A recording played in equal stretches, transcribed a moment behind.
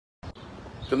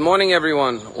Good morning,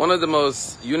 everyone. One of the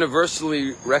most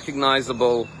universally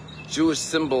recognizable Jewish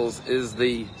symbols is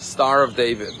the Star of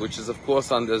David, which is, of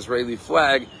course, on the Israeli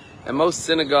flag. And most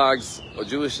synagogues or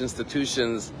Jewish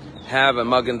institutions have a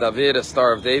Magen David, a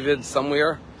Star of David,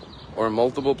 somewhere or in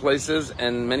multiple places.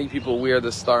 And many people wear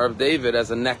the Star of David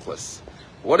as a necklace.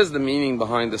 What is the meaning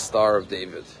behind the Star of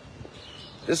David?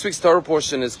 This week's Torah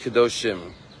portion is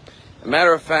Kedoshim. A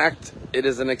matter of fact, it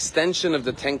is an extension of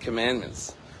the Ten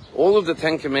Commandments. All of the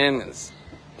Ten Commandments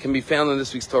can be found in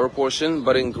this week's Torah portion,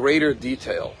 but in greater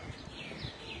detail.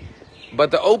 But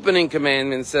the opening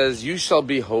commandment says, "You shall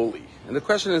be holy." And the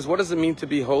question is, what does it mean to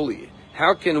be holy?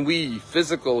 How can we,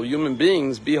 physical human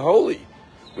beings, be holy?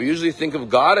 We usually think of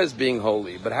God as being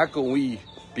holy, but how can we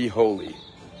be holy?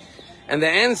 And the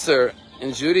answer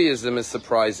in Judaism is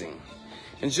surprising.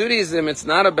 In Judaism, it's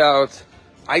not about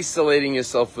isolating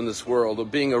yourself from this world or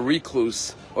being a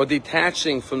recluse or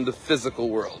detaching from the physical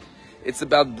world. It's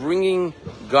about bringing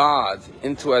God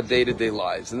into our day-to-day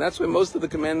lives. And that's why most of the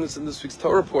commandments in this week's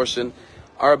Torah portion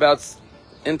are about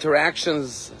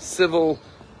interactions, civil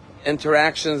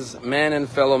interactions, man and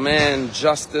fellow man,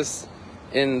 justice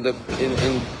in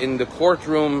the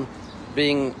courtroom,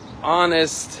 being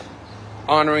honest,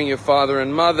 honoring your father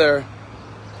and mother.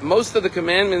 Most of the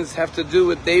commandments have to do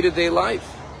with day-to-day life,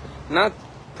 not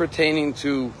pertaining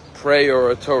to prayer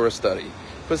or a Torah study.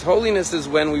 Because holiness is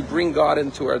when we bring God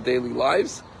into our daily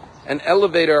lives and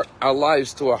elevate our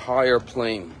lives to a higher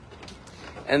plane.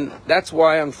 And that's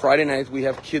why on Friday night we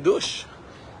have Kiddush.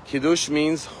 Kiddush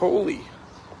means holy.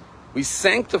 We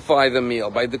sanctify the meal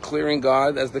by declaring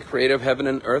God as the creator of heaven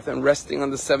and earth and resting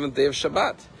on the seventh day of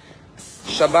Shabbat.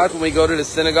 Shabbat, when we go to the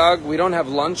synagogue, we don't have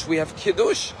lunch, we have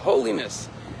Kiddush, holiness.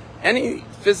 Any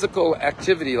physical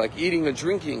activity like eating or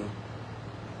drinking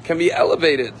can be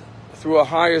elevated through a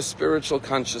higher spiritual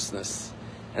consciousness.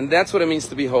 And that's what it means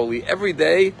to be holy. Every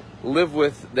day, live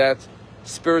with that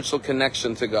spiritual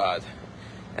connection to God.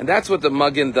 And that's what the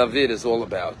Magen David is all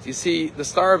about. You see, the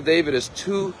Star of David is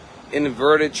two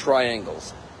inverted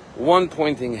triangles, one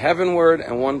pointing heavenward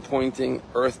and one pointing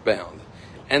earthbound.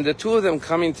 And the two of them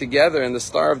coming together, and the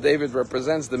Star of David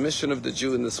represents the mission of the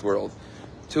Jew in this world,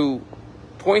 to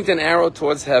point an arrow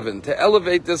towards heaven, to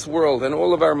elevate this world and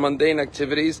all of our mundane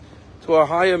activities to a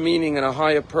higher meaning and a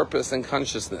higher purpose and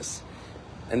consciousness.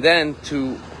 And then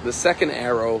to the second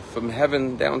arrow from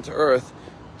heaven down to earth,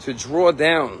 to draw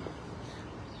down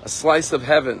a slice of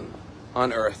heaven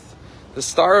on earth. The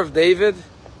Star of David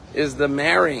is the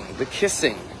marrying, the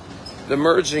kissing, the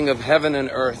merging of heaven and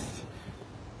earth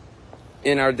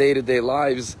in our day-to-day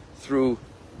lives through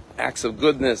acts of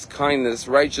goodness, kindness,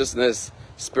 righteousness,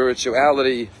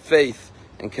 spirituality, faith,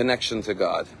 and connection to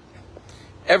God.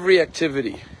 Every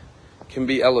activity can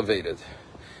be elevated.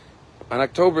 On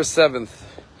October 7th,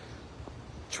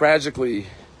 tragically,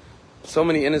 so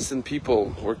many innocent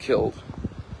people were killed,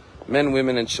 men,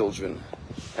 women, and children.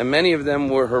 And many of them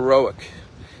were heroic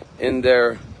in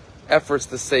their efforts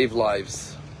to save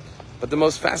lives. But the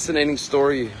most fascinating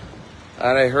story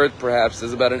that I heard, perhaps,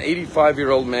 is about an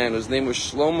 85-year-old man whose name was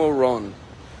Shlomo Ron.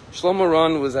 Shlomo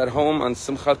Ron was at home on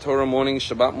Simchat Torah morning,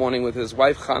 Shabbat morning, with his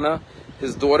wife Chana,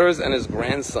 his daughters, and his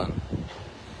grandson.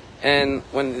 And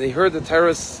when they heard the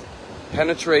terrorists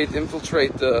infiltrate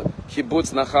the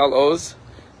kibbutz Nachal Oz,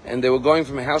 and they were going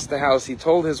from house to house, he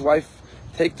told his wife,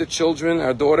 "Take the children,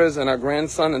 our daughters, and our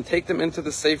grandson, and take them into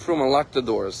the safe room and lock the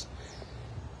doors."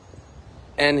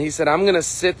 And he said, "I'm going to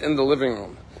sit in the living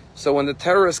room. So when the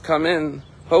terrorists come in,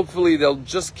 hopefully they'll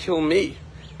just kill me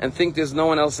and think there's no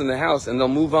one else in the house, and they'll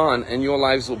move on, and your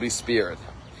lives will be spared."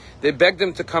 They begged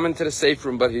him to come into the safe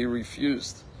room, but he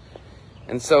refused.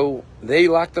 And so they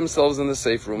locked themselves in the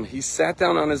safe room. He sat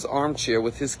down on his armchair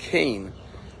with his cane,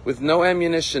 with no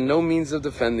ammunition, no means of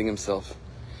defending himself.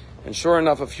 And sure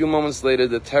enough, a few moments later,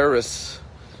 the terrorists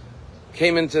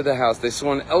came into the house. They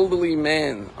saw an elderly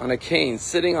man on a cane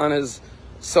sitting on his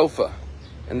sofa,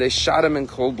 and they shot him in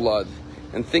cold blood.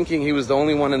 And thinking he was the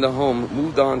only one in the home,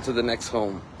 moved on to the next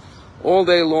home. All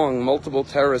day long, multiple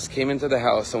terrorists came into the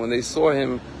house, and when they saw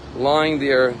him lying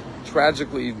there,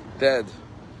 tragically dead,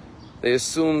 they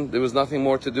assumed there was nothing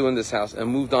more to do in this house and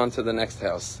moved on to the next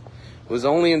house. It was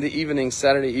only in the evening,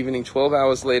 Saturday evening, 12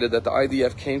 hours later, that the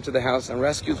IDF came to the house and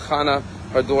rescued Chana,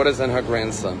 her daughters, and her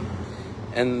grandson.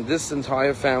 And this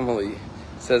entire family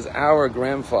says, our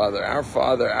grandfather, our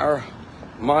father,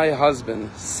 my husband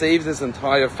saved this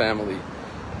entire family.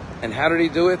 And how did he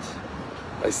do it?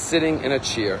 By sitting in a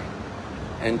chair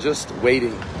and just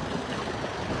waiting.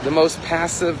 The most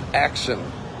passive action,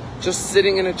 just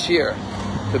sitting in a chair,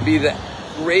 to be the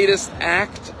greatest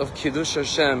act of Kiddush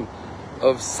Hashem,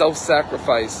 of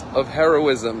self-sacrifice, of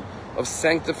heroism, of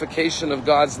sanctification of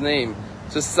God's name,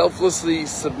 to selflessly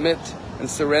submit and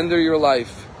surrender your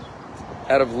life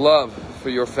out of love for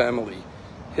your family.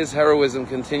 His heroism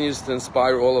continues to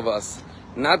inspire all of us,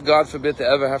 not, God forbid, to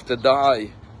ever have to die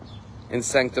in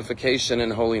sanctification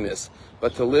and holiness,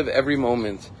 but to live every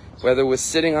moment, whether we're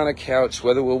sitting on a couch,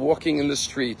 whether we're walking in the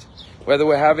street, whether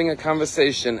we're having a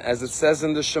conversation, as it says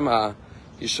in the Shema,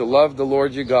 you shall love the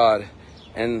Lord your God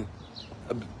and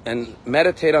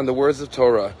meditate on the words of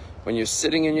Torah when you're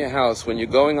sitting in your house, when you're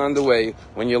going on the way,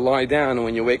 when you lie down, and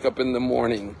when you wake up in the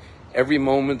morning. Every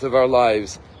moment of our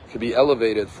lives could be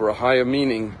elevated for a higher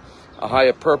meaning, a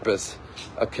higher purpose,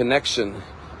 a connection,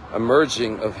 a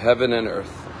merging of heaven and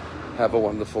earth. Have a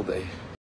wonderful day.